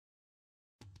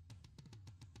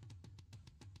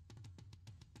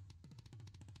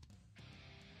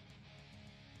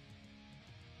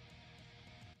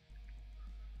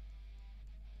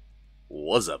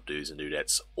What's up, dudes and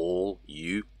dudettes, all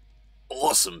you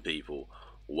awesome people?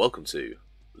 Welcome to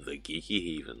the Geeky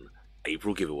Heathen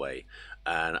April giveaway.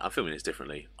 And I'm filming this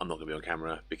differently. I'm not going to be on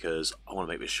camera because I want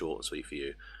to make this short and sweet for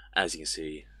you. As you can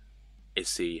see,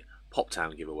 it's the Pop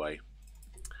Town giveaway.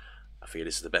 I figure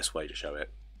this is the best way to show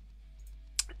it.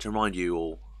 To remind you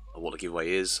all of what the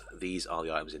giveaway is, these are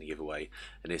the items in the giveaway,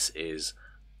 and this is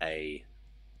a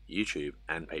YouTube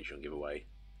and Patreon giveaway.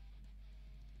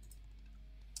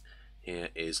 Here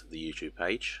is the YouTube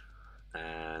page,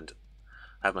 and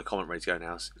I have my comment ready to go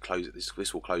now. Close it.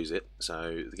 This will close it.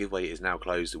 So the giveaway is now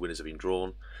closed. The winners have been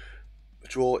drawn. The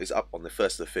draw is up on the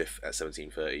 1st of the 5th at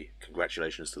 17:30.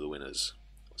 Congratulations to the winners.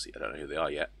 Obviously, I don't know who they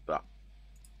are yet, but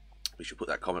we should put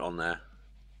that comment on there,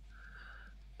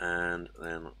 and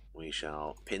then we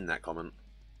shall pin that comment.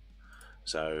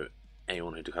 So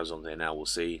anyone who comes on there now will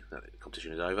see that the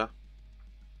competition is over.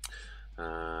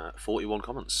 41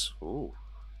 comments. Ooh.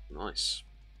 Nice.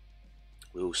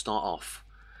 We will start off,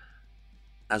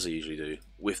 as I usually do,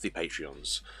 with the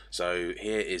Patreons. So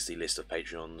here is the list of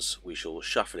Patreons. We shall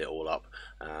shuffle it all up.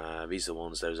 These are the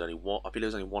ones. There was only one. I believe there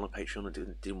was only one on Patreon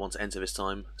that didn't want to enter this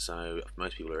time. So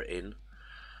most people are in.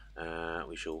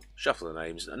 We shall shuffle the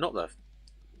names. Not that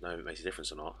no, it makes a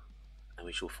difference or not. And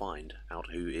we shall find out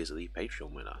who is the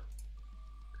Patreon winner.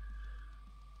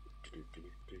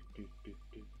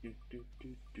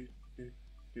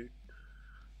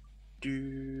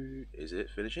 Is it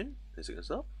finishing? Is it going to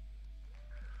stop?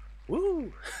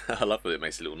 Woo! I love that it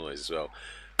makes a little noise as well.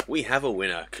 We have a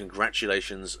winner.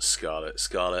 Congratulations, Scarlett.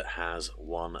 Scarlett has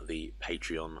won the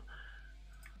Patreon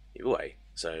giveaway.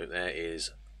 So there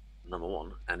is number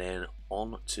one. And then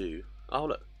on to... Oh,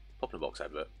 look. Pop in a box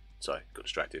advert. Sorry, got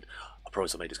distracted. I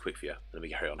promise I made this quick for you. Let me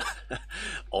carry on.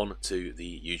 On to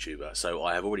the YouTuber. So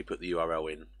I have already put the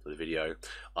URL in for the video.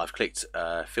 I've clicked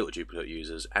filter duplicate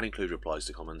users and include replies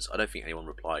to comments. I don't think anyone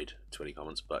replied to any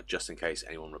comments, but just in case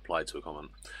anyone replied to a comment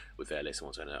with their list and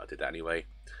wants to know, I did that anyway.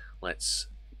 Let's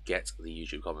get the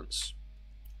YouTube comments.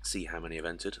 See how many have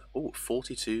entered. Oh,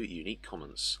 42 unique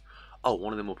comments. Oh,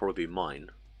 one of them will probably be mine.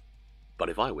 But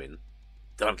if I win,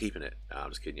 then I'm keeping it. No, I'm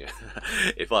just kidding you.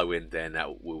 If I win, then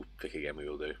that we'll pick again. We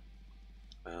will do.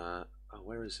 Oh,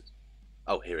 where is it?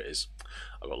 Oh, here it is.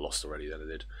 I got lost already. Then I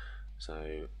did.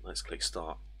 So let's click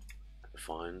start and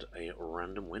find a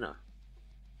random winner.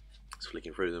 Just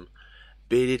flicking through them.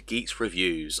 Bearded Geeks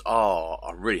reviews. Oh,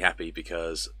 I'm really happy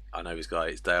because I know this guy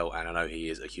is Dale, and I know he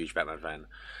is a huge Batman fan.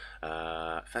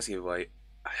 Fancy giveaway.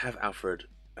 I have Alfred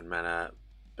and Mana,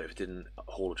 but if it didn't,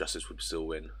 Hall of Justice would still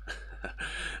win.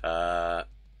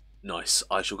 Nice.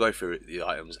 I shall go through the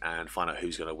items and find out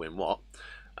who's going to win what.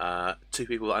 Two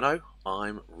people that I know.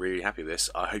 I'm really happy with this.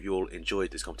 I hope you all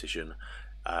enjoyed this competition.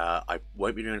 I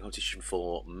won't be doing a competition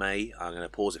for May. I'm going to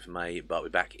pause it for May, but I'll be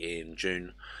back in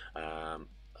June. I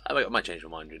might change my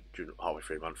mind during halfway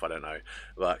through the month, I don't know.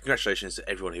 But congratulations to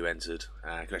everyone who entered.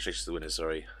 Congratulations to the winners,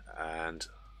 sorry. And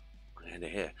I'm going to end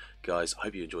it here. Guys, I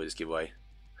hope you enjoyed this giveaway.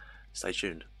 Stay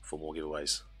tuned for more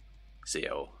giveaways. See you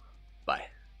all. Bye.